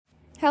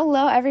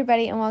Hello,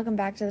 everybody, and welcome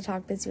back to the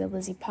Talk Busy with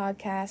Lizzie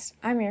podcast.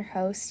 I'm your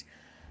host,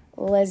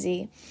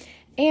 Lizzie.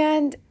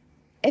 And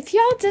if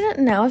y'all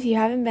didn't know, if you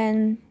haven't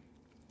been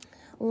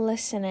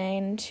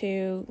listening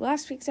to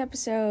last week's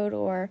episode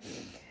or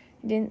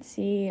didn't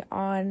see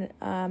on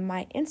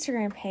my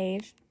Instagram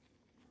page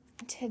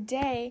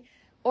today,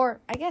 or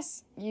I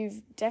guess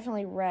you've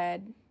definitely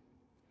read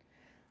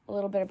a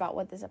little bit about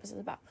what this episode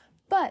is about.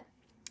 But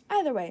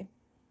either way,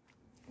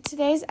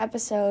 today's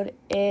episode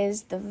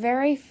is the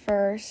very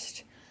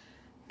first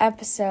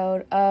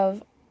episode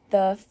of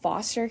the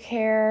foster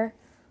care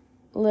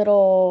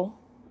little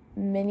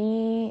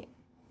mini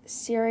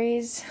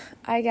series,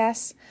 I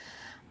guess.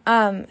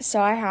 So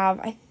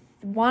I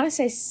want to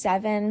say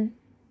 7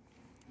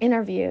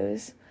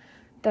 interviews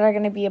that are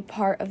going to be a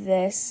part of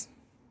this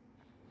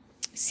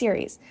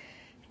series.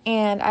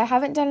 And I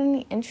haven't done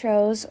any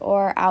intros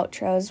or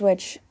outros,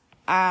 which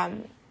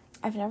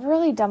I've never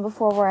really done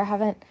before, where I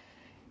haven't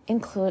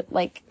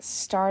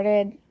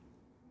started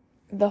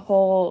the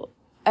whole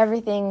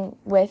everything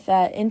with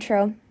an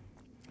intro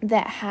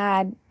that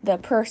had the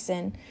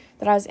person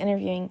that I was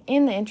interviewing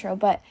in the intro,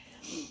 but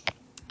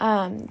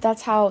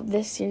that's how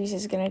this series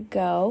is going to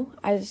go.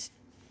 It's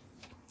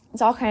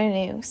all kind of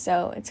new,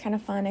 so it's kind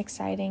of fun,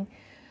 exciting,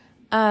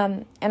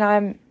 and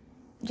I'm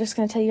just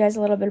going to tell you guys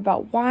a little bit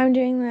about why I'm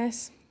doing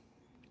this.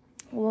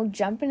 We'll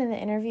jump into the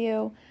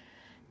interview,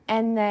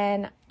 and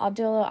then I'll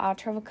do a little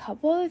outro of a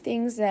couple of the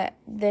things that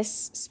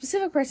this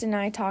specific person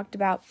and I talked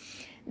about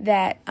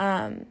that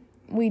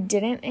we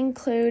didn't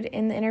include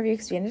in the interview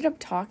because we ended up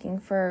talking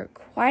for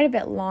quite a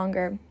bit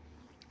longer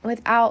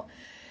without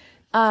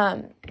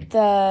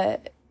the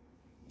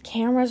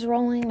cameras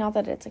rolling. Not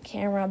that it's a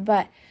camera,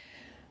 but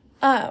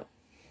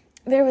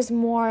there was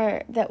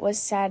more that was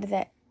said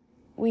that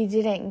we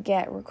didn't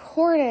get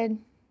recorded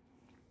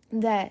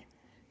that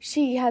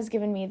she has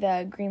given me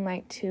the green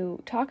light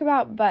to talk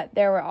about, but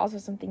there were also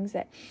some things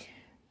that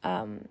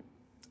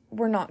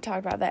were not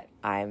talked about that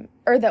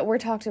were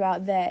talked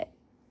about that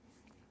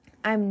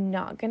I'm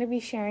not going to be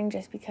sharing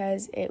just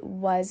because it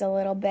was a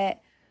little bit,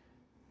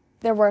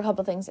 there were a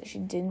couple things that she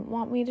didn't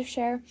want me to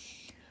share,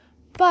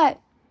 but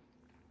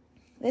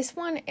this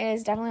one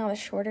is definitely on the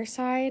shorter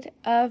side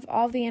of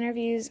all the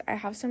interviews. I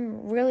have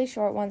some really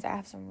short ones, I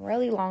have some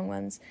really long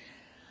ones,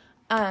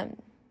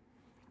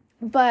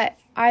 but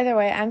either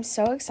way, I'm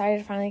so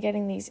excited finally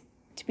getting these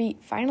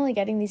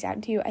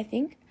out to you. I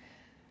think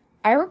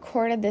I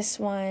recorded this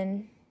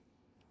one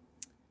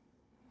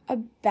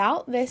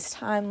about this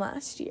time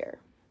last year.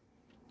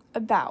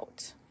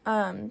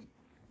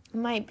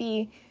 Might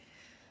be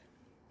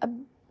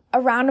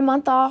around a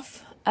month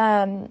off,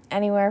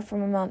 anywhere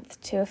from a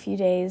month to a few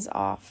days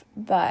off,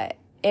 but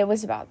it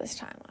was about this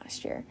time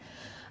last year.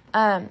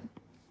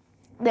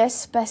 This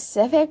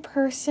specific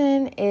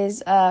person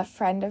is a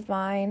friend of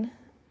mine.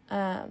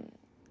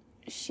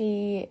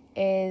 She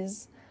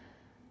is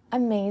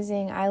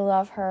amazing. I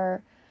love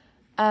her.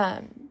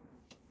 And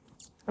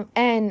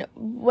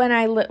when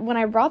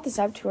I brought this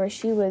up to her,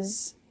 she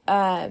was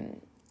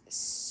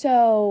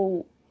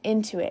so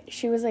into it.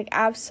 She was like,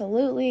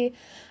 absolutely,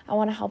 I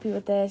want to help you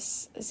with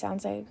this. It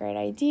sounds like a great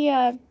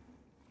idea.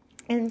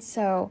 And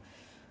so,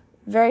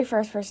 very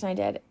first person I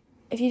did.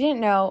 If you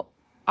didn't know,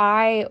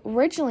 I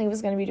originally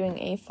was going to be doing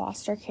a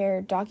foster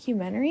care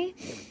documentary.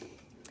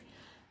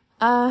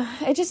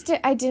 Wasn't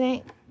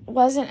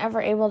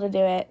ever able to do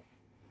it.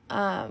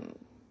 A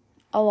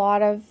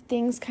lot of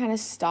things kind of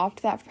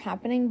stopped that from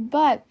happening,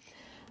 but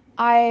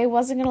I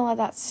wasn't going to let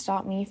that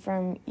stop me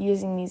from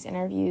using these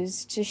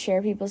interviews to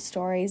share people's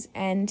stories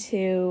and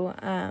to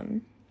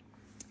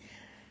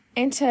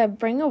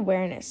bring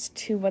awareness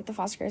to what the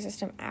foster care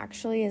system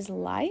actually is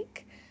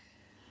like.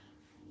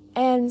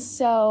 And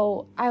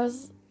so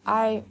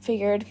I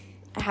figured,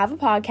 I have a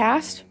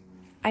podcast.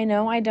 I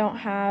know I don't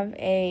have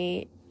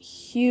a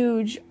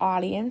huge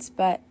audience,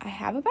 but I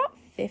have about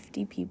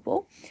 50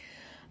 people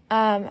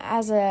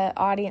as an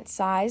audience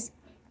size.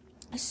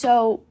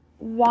 So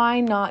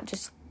why not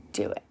just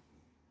do it?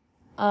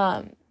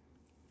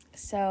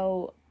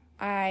 So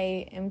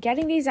I am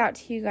getting these out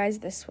to you guys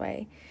this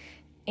way,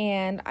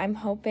 and I'm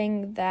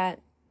hoping that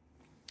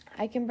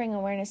I can bring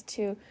awareness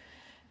to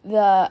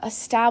the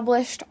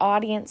established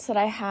audience that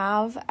I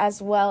have, as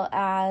well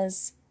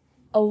as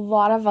a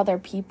lot of other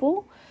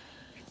people.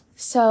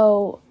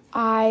 So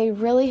I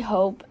really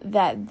hope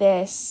that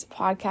this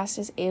podcast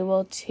is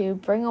able to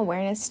bring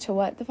awareness to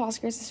what the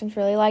foster care system is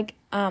really like.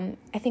 I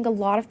think a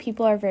lot of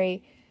people are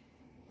very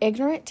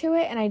ignorant to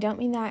it, and I don't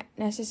mean that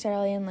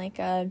necessarily in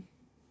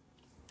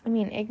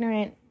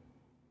ignorant.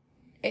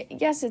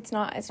 Yes, it's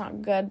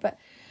not good, but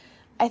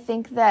I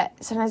think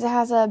that sometimes it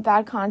has a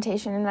bad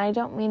connotation, and I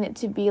don't mean it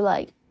to be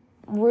like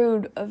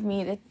rude of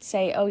me to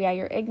say, oh yeah,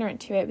 you're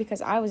ignorant to it,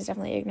 because I was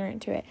definitely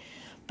ignorant to it,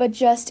 but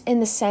just in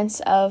the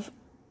sense of,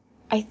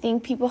 I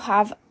think people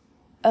have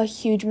a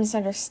huge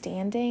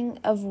misunderstanding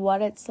of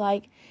what it's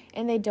like,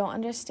 and they don't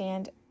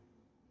understand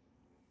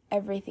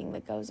everything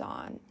that goes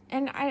on.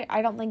 And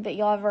I don't think that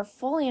you'll ever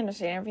fully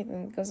understand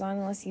everything that goes on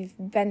unless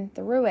you've been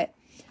through it.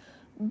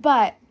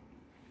 But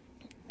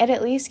it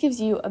at least gives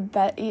you a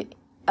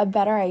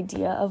better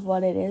idea of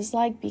what it is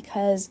like,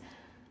 because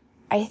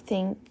I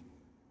think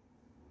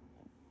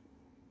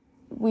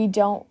we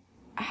don't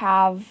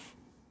have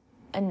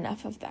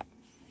enough of that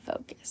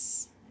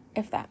focus,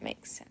 if that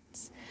makes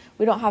sense.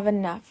 We don't have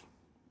enough.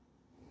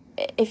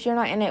 If you're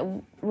not in it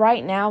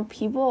right now,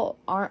 people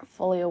aren't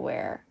fully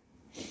aware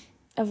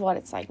of what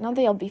it's like. Not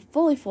that you'll be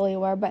fully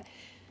aware, but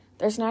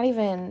there's not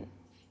even,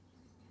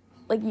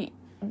 like,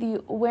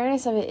 the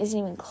awareness of it isn't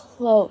even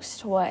close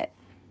to what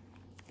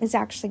is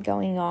actually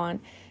going on.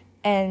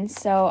 And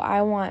so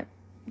I want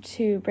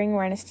to bring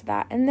awareness to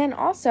that. And then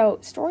also,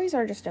 stories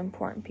are just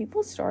important.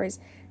 People's stories,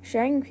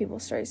 sharing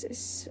people's stories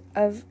is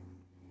of,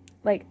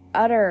 like,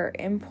 utter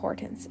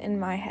importance in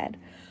my head.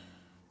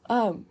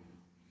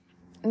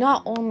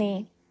 Not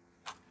only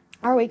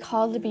are we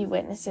called to be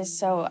witnesses,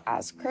 so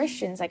as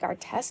Christians, like, our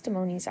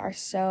testimonies are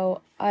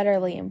so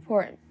utterly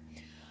important,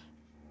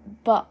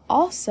 but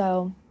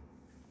also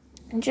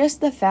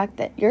just the fact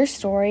that your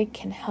story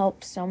can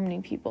help so many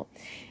people.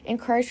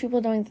 Encourage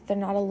people knowing that they're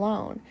not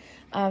alone.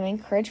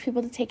 Encourage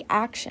people to take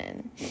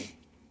action.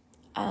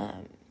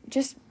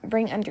 Just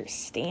bring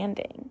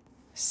understanding.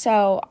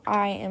 So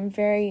I am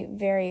very,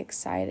 very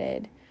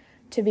excited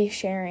to be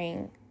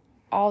sharing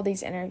all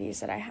these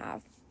interviews that I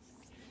have.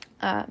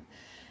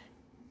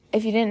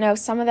 If you didn't know,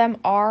 some of them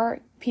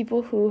are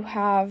people who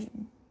have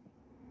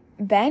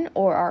been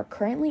or are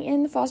currently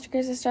in the foster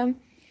care system,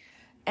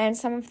 and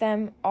some of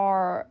them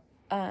are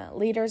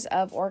leaders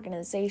of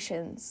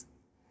organizations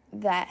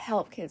that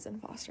help kids in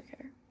foster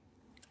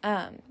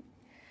care.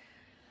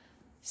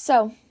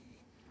 So,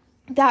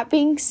 that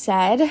being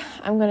said,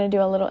 I'm going to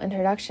do a little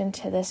introduction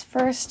to this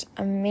first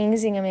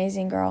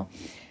amazing girl,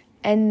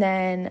 and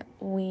then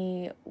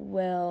we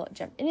will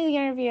jump into the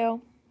interview,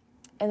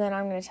 and then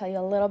I'm going to tell you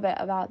a little bit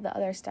about the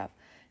other stuff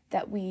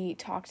that we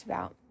talked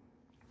about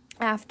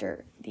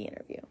after the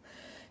interview.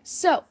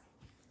 So,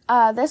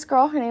 this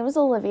girl, her name is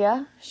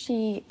Olivia.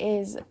 She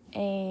is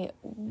a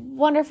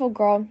wonderful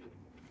girl.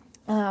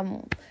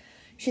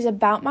 She's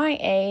about my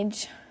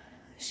age.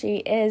 She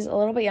is a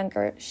little bit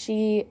younger.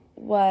 She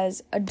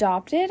was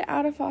adopted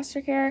out of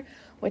foster care,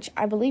 which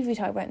I believe we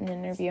talked about in the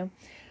interview.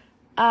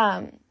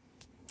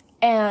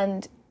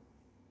 And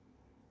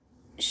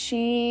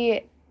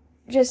she's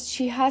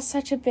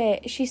such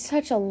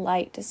a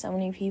light to so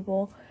many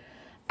people.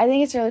 I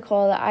think it's really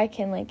cool that I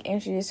can, like,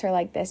 introduce her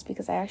like this,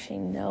 because I actually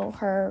know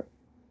her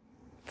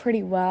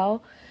pretty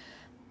well.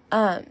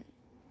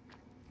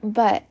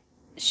 But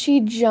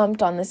she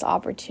jumped on this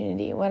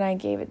opportunity when I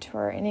gave it to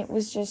her, and it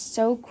was just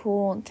so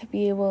cool to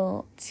be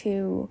able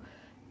to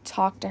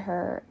talk to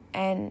her.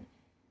 And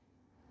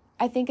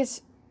I think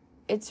it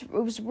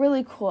was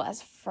really cool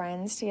as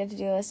friends to get to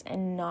do this,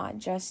 and not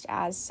just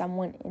as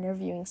someone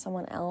interviewing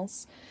someone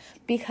else,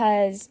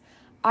 because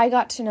I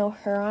got to know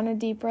her on a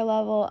deeper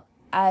level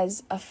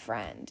as a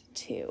friend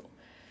too.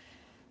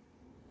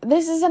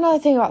 This is another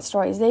thing about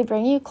stories. They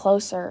bring you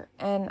closer,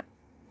 and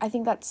I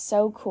think that's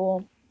so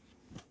cool.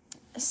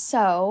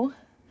 So,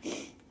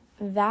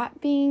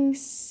 that being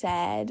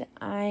said,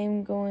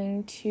 I'm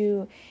going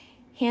to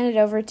hand it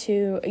over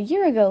to a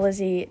year ago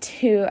Lizzie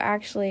to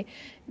actually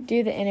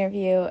do the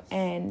interview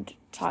and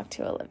talk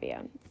to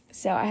Olivia.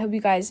 So I hope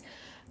you guys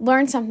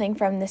learned something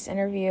from this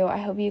interview. I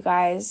hope you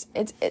guys,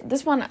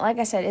 this one, like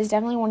I said, is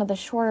definitely one of the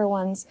shorter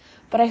ones,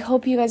 but I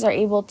hope you guys are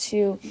able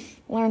to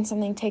learn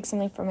something, take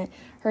something from it.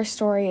 Her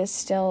story is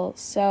still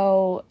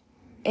so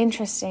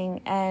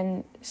interesting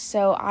and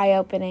so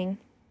eye-opening.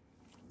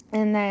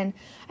 And then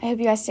I hope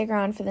you guys stick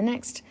around for the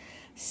next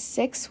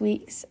 6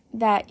 weeks,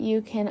 that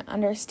you can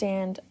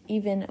understand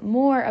even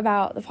more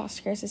about the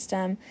foster care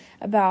system,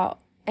 about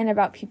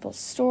people's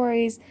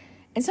stories,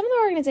 and some of the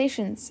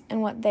organizations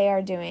and what they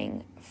are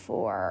doing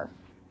for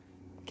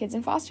kids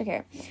in foster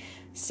care.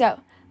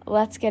 So,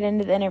 let's get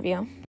into the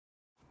interview.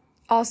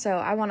 Also,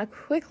 I want to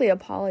quickly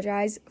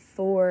apologize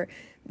for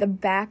the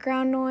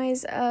background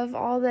noise of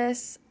all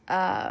this.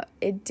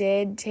 It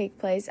did take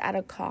place at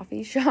a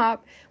coffee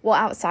shop, well,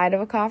 outside of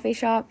a coffee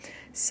shop,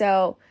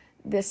 so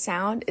the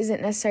sound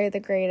isn't necessarily the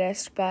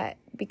greatest, but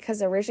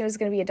because originally it was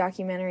going to be a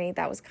documentary,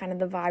 that was kind of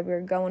the vibe we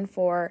were going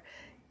for,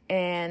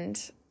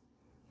 and,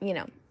 you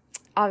know,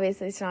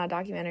 obviously it's not a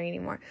documentary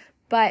anymore,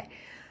 but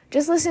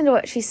just listen to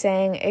what she's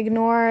saying,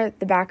 ignore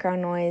the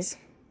background noise.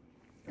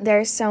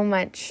 There's so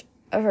much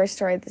of her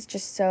story that's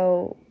just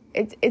so,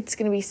 it's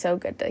going to be so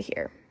good to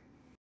hear.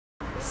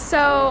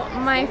 So,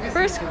 my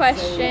first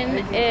question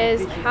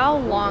is, how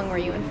long were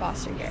you in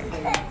foster care?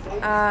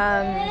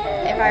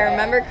 If I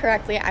remember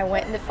correctly, I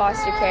went into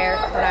foster care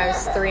when I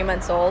was 3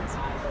 months old,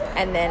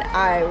 and then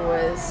I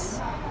was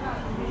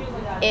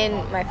in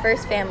my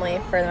first family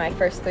for my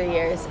first 3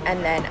 years,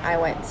 and then I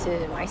went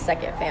to my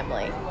second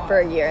family for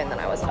a year, and then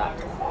I was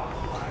adopted.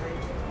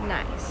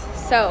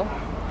 Nice. So,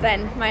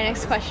 then my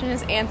next question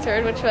is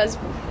answered, which was,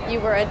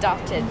 you were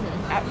adopted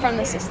from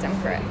the system,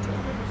 correct?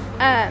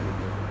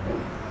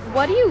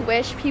 What do you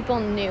wish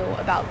people knew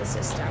about the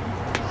system?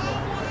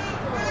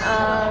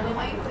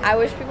 I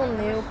wish people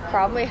knew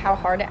probably how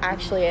hard it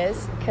actually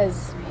is,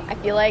 because I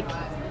feel like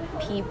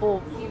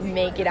people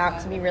make it out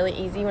to be really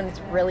easy when it's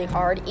really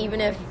hard.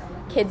 Even if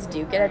kids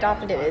do get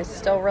adopted, it is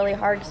still really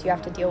hard because you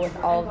have to deal with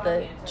all of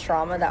the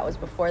trauma that was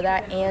before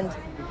that. And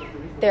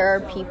there are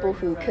people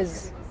who,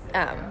 because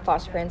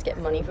foster parents get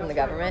money from the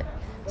government,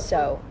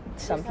 so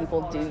some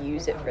people do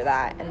use it for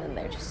that, and then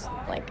they're just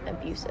like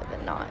abusive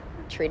and not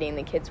treating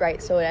the kids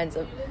right, so it ends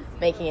up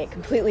making it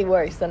completely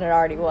worse than it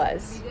already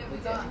was.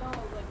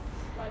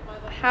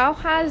 How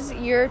has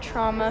your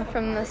trauma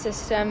from the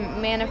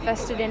system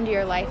manifested into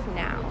your life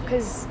now?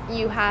 Because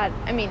you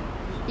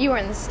were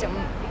in the system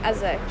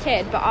as a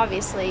kid, but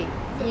obviously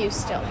you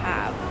still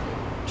have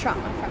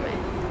trauma from it.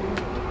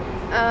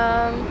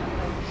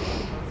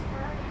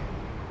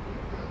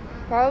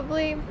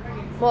 Probably,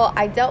 well,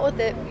 I dealt with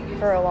it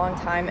for a long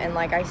time, and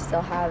like I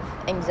still have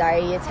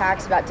anxiety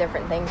attacks about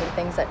different things and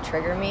things that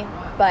trigger me,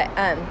 but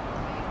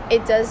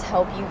it does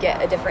help you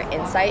get a different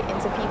insight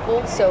into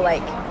people. So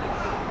like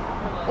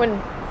when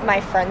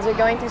my friends are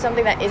going through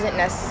something that isn't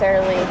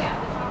necessarily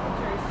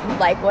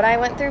like what I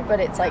went through, but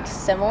it's like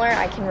similar,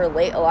 I can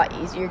relate a lot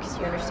easier because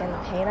you understand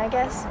the pain, I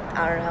guess.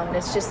 I don't know, and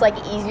it's just like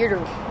easier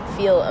to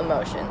feel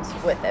emotions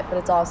with it, but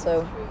it's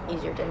also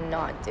easier to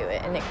not do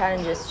it, and it kind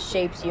of just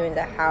shapes you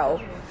into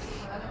how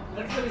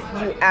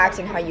you act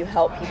and how you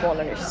help people and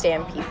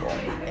understand people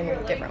in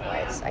different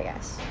ways, I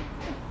guess.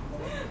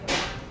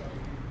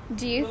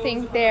 Do you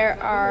think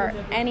there are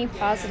any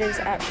positives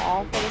at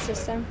all for the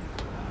system?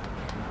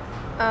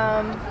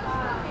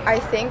 I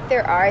think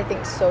there are. I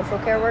think social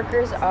care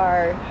workers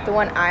are, the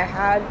one I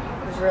had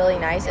was really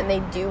nice, and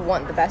they do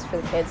want the best for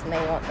the kids, and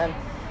they want them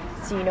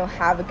to,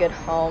 have a good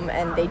home,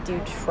 and they do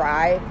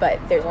try, but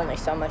there's only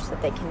so much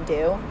that they can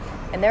do.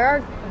 And there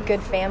are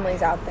good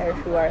families out there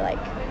who are like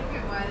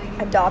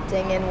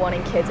adopting and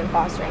wanting kids and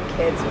fostering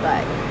kids,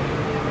 but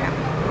yeah.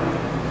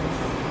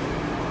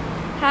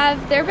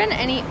 Have there been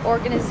any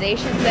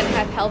organizations that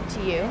have helped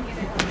you?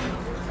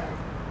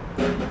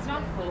 It's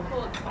not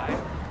full, it's fine.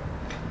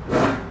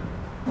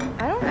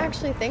 I don't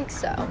actually think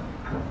so.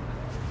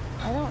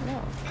 I don't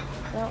know.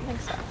 I don't think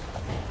so.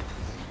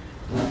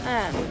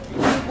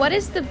 What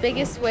is the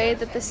biggest way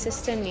that the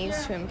system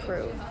needs to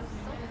improve?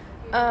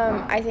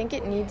 I think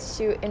it needs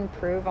to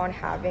improve on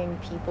having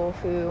people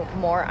who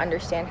more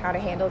understand how to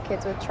handle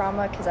kids with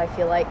trauma, because I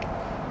feel like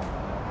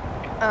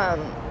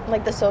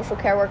the social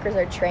care workers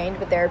are trained,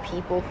 but there are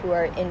people who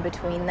are in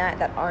between that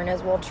aren't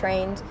as well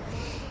trained.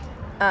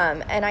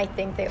 And I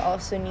think they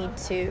also need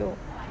to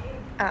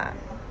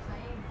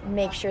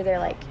make sure they're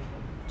like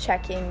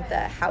checking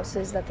the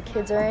houses that the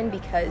kids are in,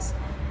 because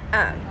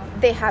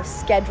they have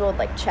scheduled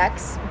like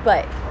checks,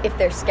 but if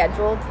they're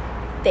scheduled,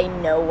 they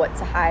know what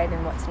to hide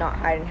and what to not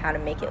hide and how to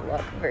make it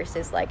look,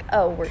 versus like,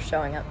 oh, we're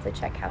showing up to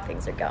check how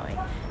things are going.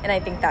 And I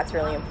think that's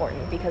really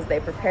important because they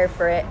prepare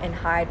for it and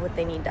hide what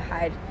they need to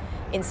hide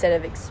instead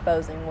of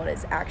exposing what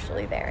is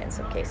actually there in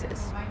some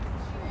cases.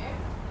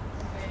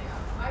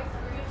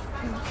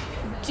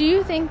 Do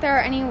you think there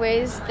are any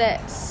ways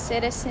that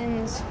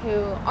citizens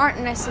who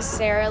aren't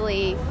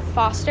necessarily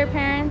foster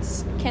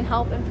parents can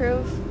help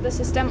improve the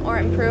system or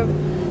improve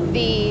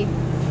the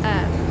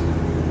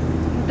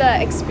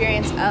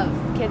experience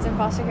of kids in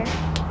foster care?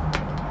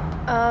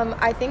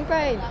 I think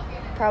by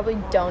probably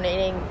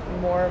donating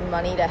more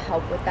money to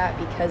help with that,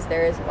 because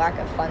there is a lack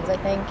of funds, I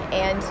think.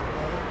 And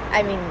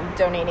I mean,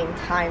 donating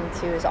time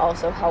too is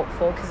also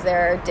helpful, because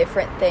there are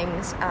different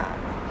things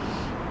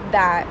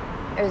that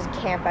there was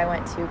a camp I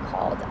went to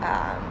called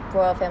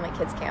Royal Family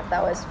Kids Camp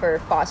that was for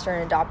foster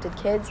and adopted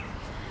kids,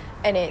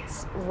 and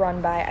it's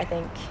run by, I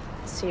think,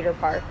 Cedar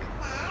Park.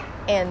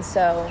 And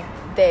so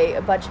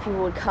a bunch of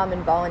people would come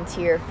and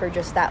volunteer for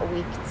just that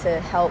week to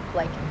help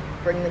like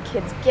bring the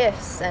kids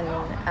gifts and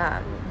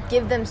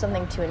give them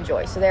something to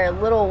enjoy. So there are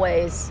little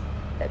ways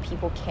that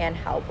people can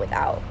help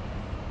without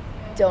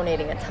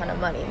donating a ton of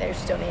money. They're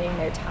just donating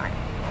their time.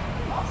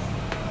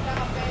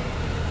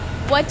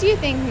 What do you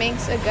think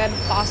makes a good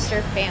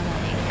foster family?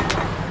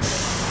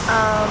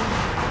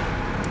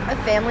 A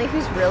family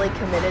who's really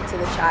committed to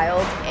the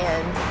child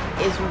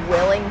and is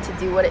willing to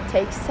do what it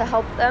takes to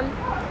help them.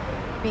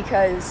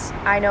 Because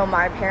I know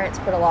my parents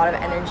put a lot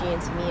of energy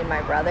into me and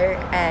my brother,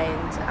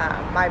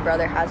 and my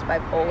brother has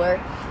bipolar,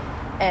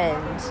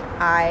 and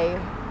I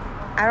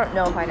don't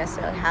know if I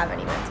necessarily have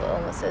any mental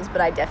illnesses, but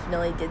I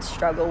definitely did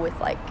struggle with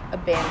like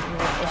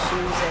abandonment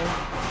issues and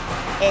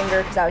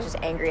anger, because I was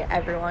just angry at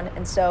everyone.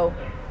 And so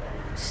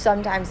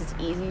sometimes it's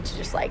easy to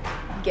just like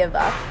give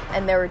up,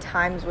 and there were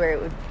times where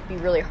it would be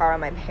really hard on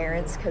my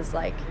parents, because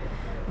like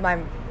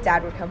my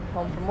dad would come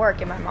home from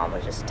work and my mom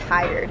was just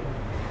tired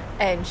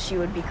and she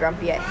would be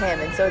grumpy at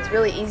him. And so it's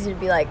really easy to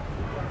be like,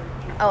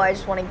 oh, I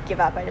just want to give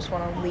up, I just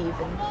want to leave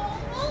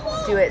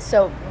and do it.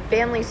 So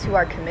families who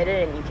are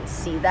committed and you can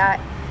see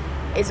that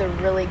is a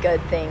really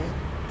good thing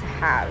to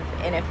have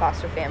in a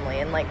foster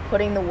family, and like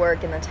putting the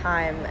work and the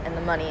time and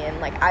the money in.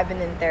 Like I've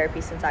been in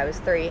therapy since I was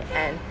 3,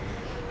 and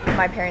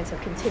my parents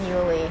have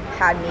continually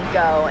had me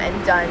go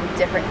and done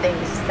different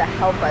things to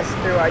help us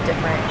through our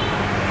different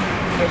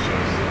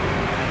issues.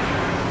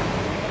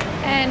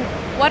 And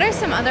what are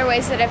some other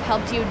ways that have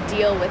helped you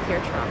deal with your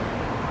trauma?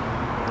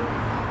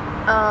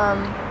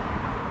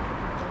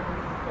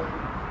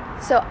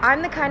 So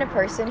I'm the kind of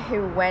person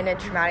who, when a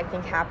traumatic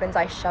thing happens,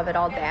 I shove it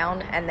all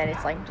down, and then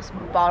it's like just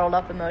bottled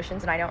up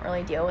emotions, and I don't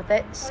really deal with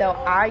it. So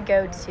I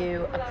go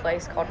to a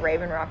place called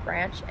Raven Rock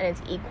Ranch, and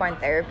it's equine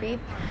therapy,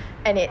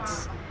 and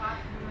it's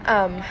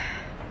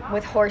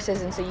with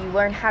horses, and so you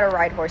learn how to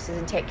ride horses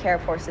and take care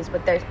of horses,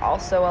 but there's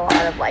also a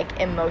lot of like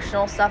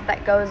emotional stuff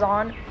that goes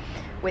on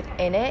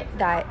within it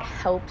that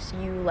helps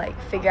you like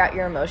figure out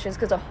your emotions,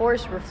 because a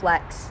horse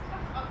reflects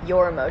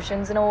your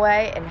emotions in a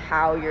way and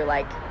how you're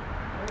like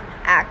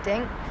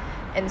acting.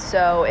 And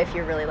so if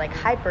you're really like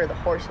hyper, the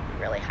horse will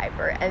be really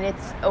hyper, and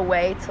it's a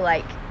way to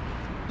like,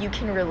 you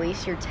can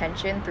release your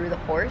tension through the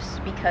horse,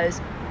 because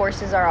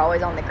horses are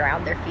always on the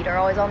ground, their feet are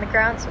always on the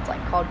ground, so it's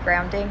like called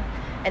grounding,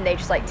 and they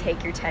just like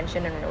take your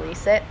tension and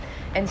release it.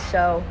 And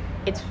so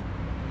it's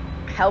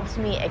helps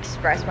me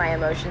express my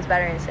emotions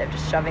better instead of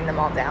just shoving them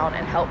all down,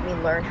 and help me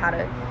learn how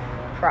to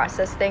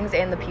process things,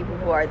 and the people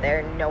who are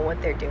there know what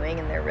they're doing,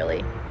 and they're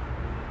really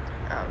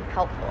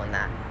helpful in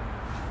that.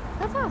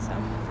 That's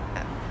awesome.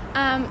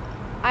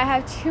 I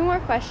have 2 more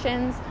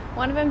questions.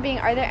 One of them being,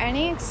 are there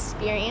any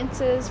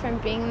experiences from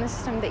being in the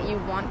system that you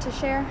want to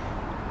share?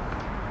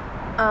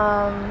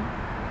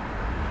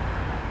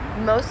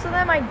 Most of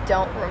them I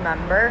don't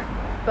remember,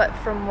 but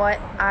from what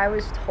I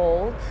was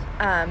told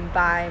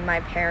by my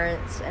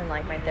parents and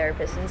like my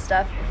therapist and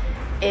stuff,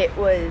 it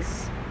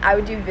was, I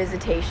would do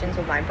visitations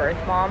with my birth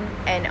mom,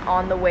 and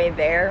on the way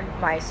there,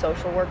 my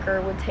social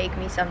worker would take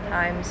me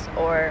sometimes,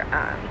 or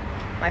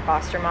my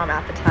foster mom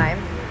at the time.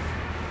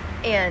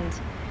 And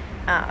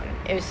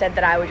it was said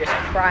that I would just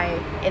cry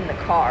in the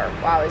car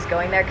while I was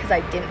going there, because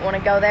I didn't want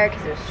to go there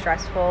because it was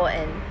stressful,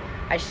 and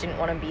I just didn't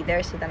want to be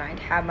there. So then I'd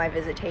have my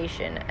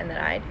visitation, and then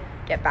I'd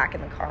get back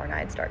in the car and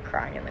I'd start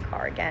crying in the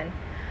car again.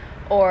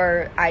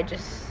 Or I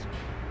just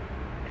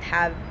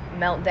have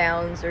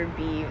meltdowns or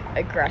be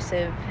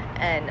aggressive.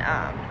 And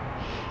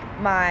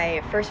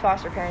my first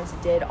foster parents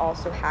did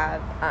also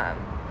have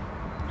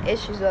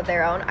issues of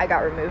their own. I got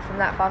removed from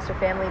that foster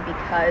family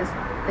because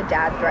the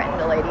dad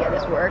threatened a lady at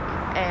his work,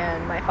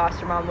 and my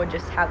foster mom would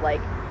just have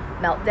like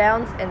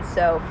meltdowns. And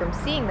so from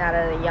seeing that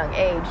at a young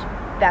age,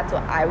 that's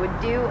what I would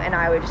do, and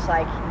I would just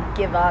like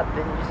give up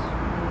and just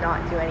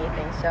not do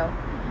anything. So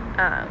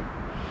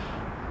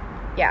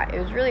yeah, it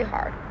was really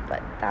hard,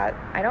 but that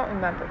I don't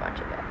remember much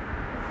of it.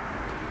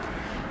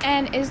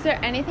 And is there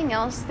anything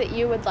else that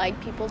you would like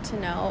people to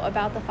know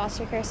about the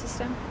foster care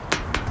system?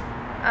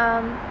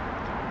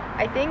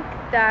 I think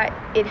that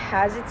it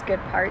has its good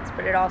parts,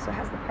 but it also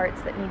has the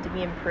parts that need to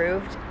be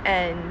improved.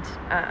 And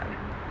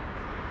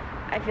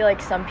I feel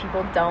like some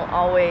people don't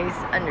always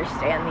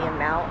understand the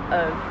amount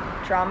of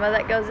trauma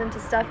that goes into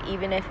stuff,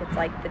 even if it's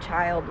like the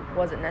child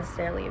wasn't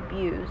necessarily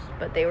abused,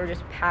 but they were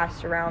just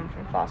passed around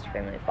from foster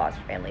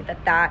family,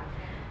 that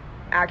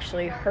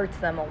actually hurts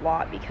them a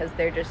lot, because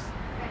they're just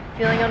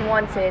feeling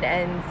unwanted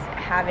and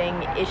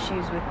having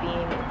issues with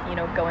being,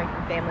 going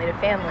from family to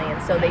family,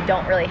 and so they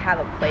don't really have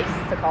a place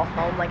to call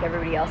home like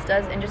everybody else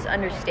does. And just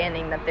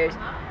understanding that there's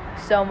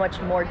so much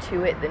more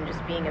to it than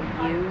just being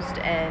abused.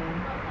 And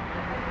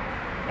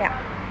yeah.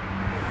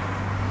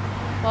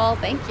 Well,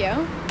 thank you.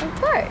 Of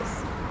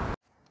course.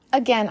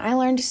 Again, I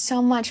learned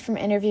so much from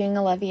interviewing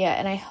Olivia,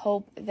 and I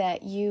hope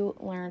that you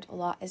learned a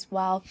lot as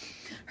well.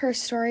 Her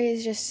story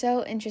is just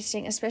so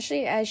interesting,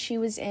 especially as she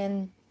was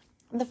in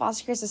the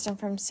foster care system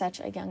from such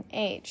a young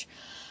age.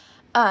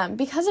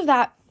 Because of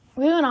that,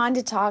 we went on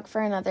to talk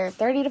for another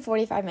 30 to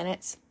 45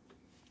 minutes,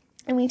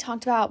 and we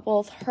talked about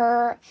both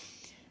her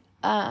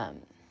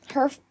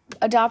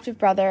adoptive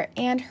brother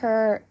and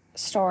her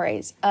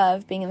stories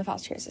of being in the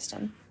foster care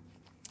system.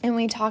 And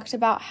we talked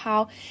about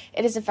how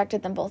it has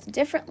affected them both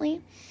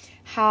differently,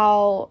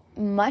 how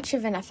much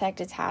of an effect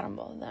it's had on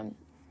both of them,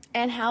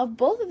 and how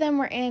both of them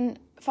were in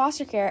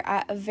foster care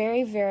at a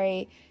very,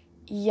 very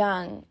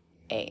young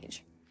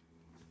age.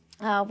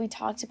 We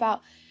talked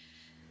about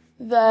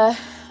the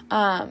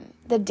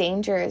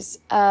dangers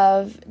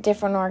of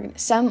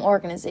some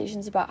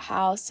organizations, about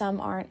how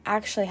some aren't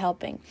actually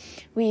helping.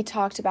 We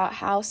talked about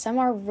how some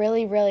are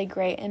really, really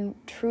great and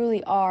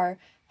truly are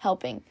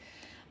helping.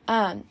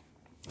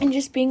 And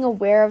just being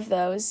aware of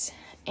those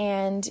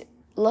and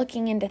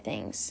looking into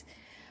things.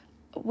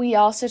 We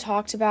also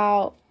talked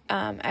about,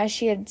 as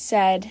she had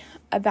said,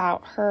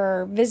 about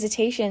her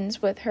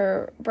visitations with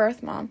her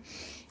birth mom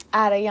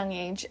at a young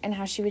age, and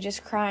how she would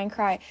just cry and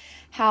cry,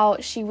 how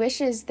she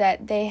wishes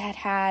that they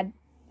had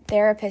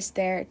therapists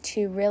there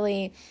to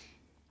really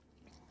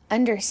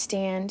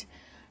understand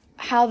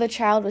how the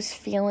child was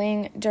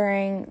feeling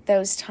during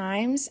those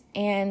times,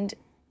 and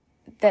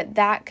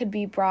that could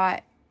be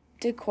brought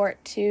to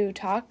court to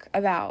talk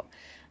about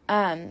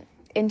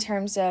in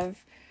terms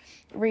of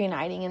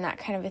reuniting and that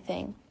kind of a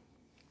thing.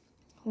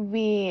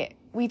 We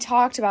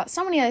talked about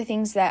so many other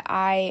things that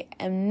I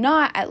am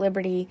not at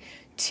liberty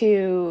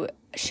to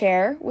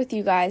share with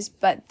you guys,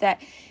 but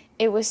that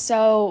it was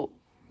so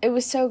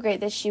great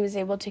that she was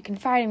able to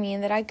confide in me,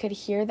 and that I could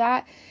hear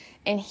that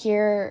and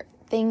hear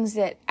things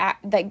that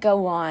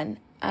go on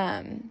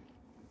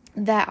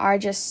that are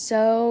just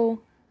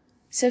so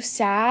so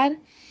sad.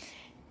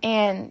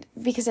 And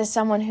because as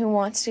someone who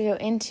wants to go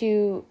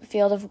into the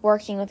field of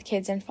working with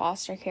kids in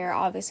foster care,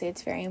 obviously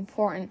it's very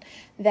important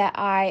that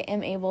I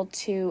am able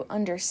to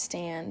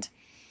understand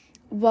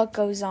what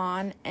goes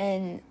on.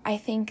 And I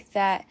think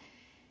that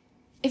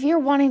if you're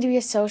wanting to be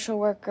a social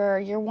worker,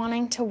 you're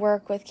wanting to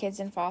work with kids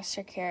in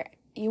foster care,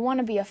 you want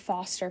to be a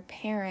foster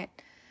parent,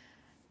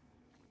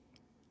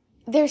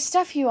 there's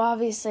stuff you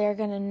obviously are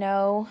going to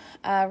know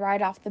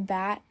right off the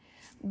bat,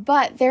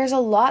 but there's a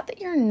lot that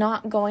you're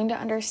not going to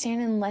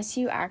understand unless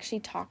you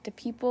actually talk to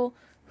people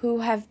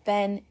who have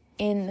been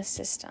in the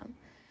system.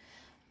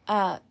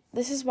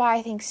 This is why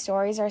I think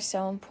stories are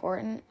so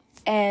important,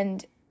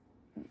 and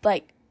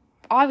like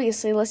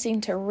obviously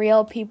listening to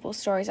real people's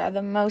stories are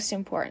the most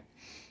important.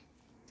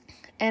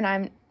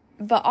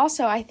 But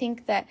also I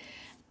think that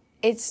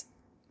it's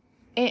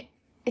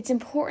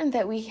important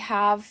that we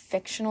have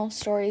fictional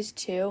stories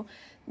too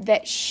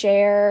that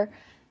share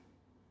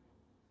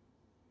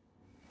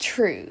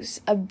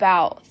truths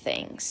about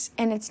things.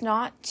 And it's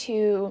not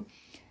to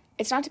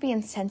be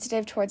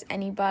insensitive towards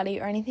anybody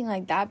or anything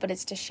like that, but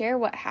it's to share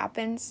what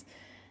happens.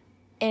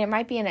 And it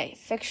might be in a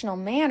fictional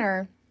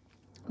manner,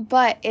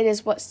 but it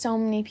is what so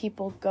many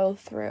people go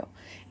through,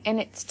 and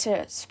it's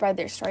to spread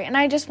their story. And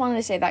I just wanted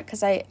to say that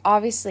because I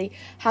obviously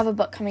have a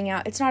book coming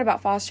out. It's not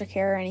about foster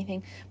care or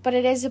anything, but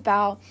it is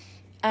about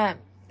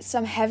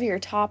some heavier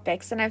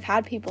topics. And I've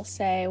had people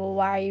say, well,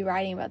 why are you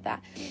writing about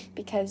that?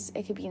 Because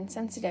it could be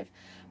insensitive.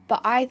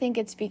 But I think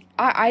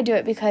I do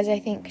it because I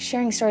think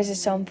sharing stories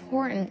is so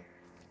important.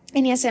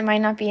 And yes, it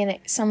might not be in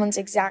someone's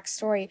exact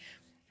story,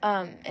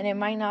 and it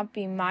might not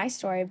be my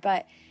story,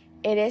 but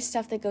it is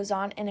stuff that goes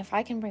on, and if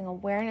I can bring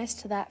awareness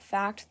to that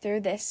fact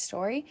through this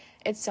story,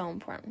 it's so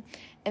important.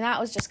 And that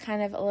was just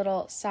kind of a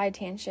little side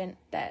tangent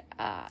that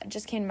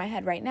just came to my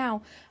head right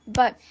now,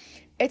 but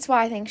it's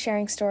why I think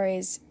sharing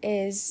stories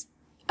is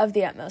of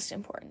the utmost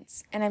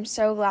importance. And I'm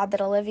so glad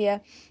that Olivia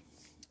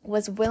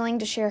was willing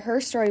to share her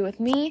story with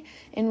me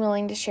and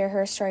willing to share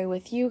her story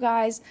with you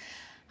guys.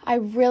 I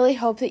really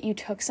hope that you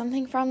took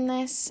something from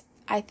this.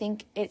 I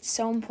think it's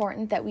so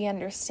important that we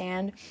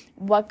understand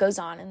what goes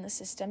on in the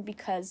system,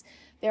 because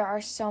there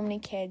are so many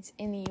kids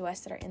in the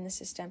U.S. that are in the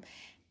system,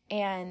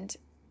 and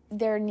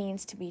there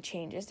needs to be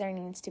changes. There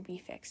needs to be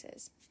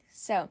fixes.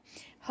 So,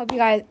 hope you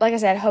guys, like I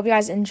said, hope you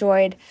guys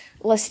enjoyed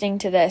listening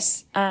to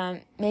this.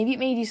 Maybe it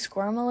made you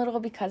squirm a little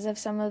because of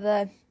some of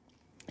the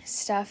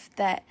stuff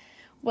that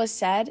was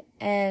said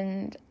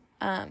and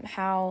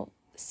how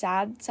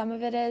sad some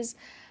of it is,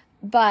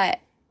 but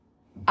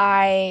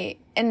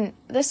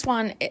this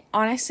one, it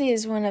honestly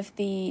is one of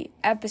the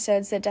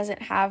episodes that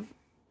doesn't have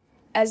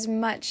as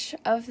much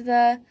of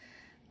the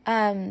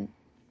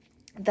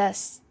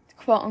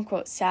quote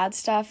unquote sad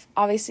stuff.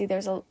 Obviously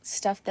there's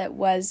stuff that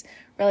was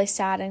really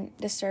sad and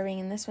disturbing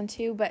in this one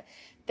too, but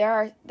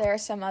there are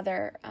some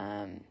other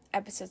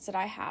episodes that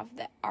I have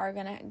that are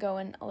gonna go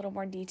in a little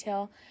more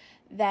detail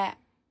that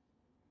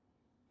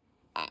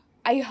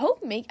I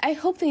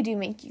hope they do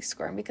make you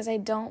squirm, because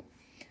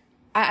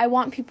I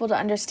want people to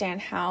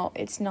understand how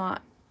it's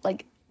not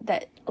like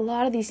that. A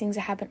lot of these things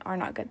that happen are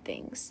not good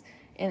things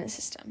in the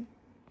system.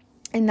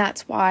 And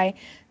that's why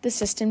the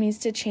system needs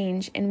to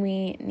change, and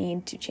we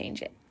need to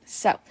change it.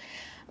 So,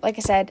 like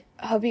I said,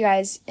 I hope you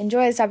guys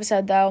enjoy this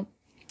episode though,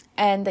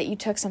 and that you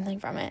took something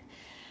from it.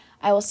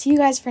 I will see you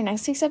guys for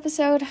next week's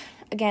episode.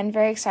 Again,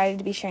 very excited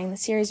to be sharing the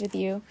series with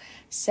you.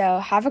 So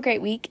have a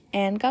great week,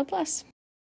 and God bless.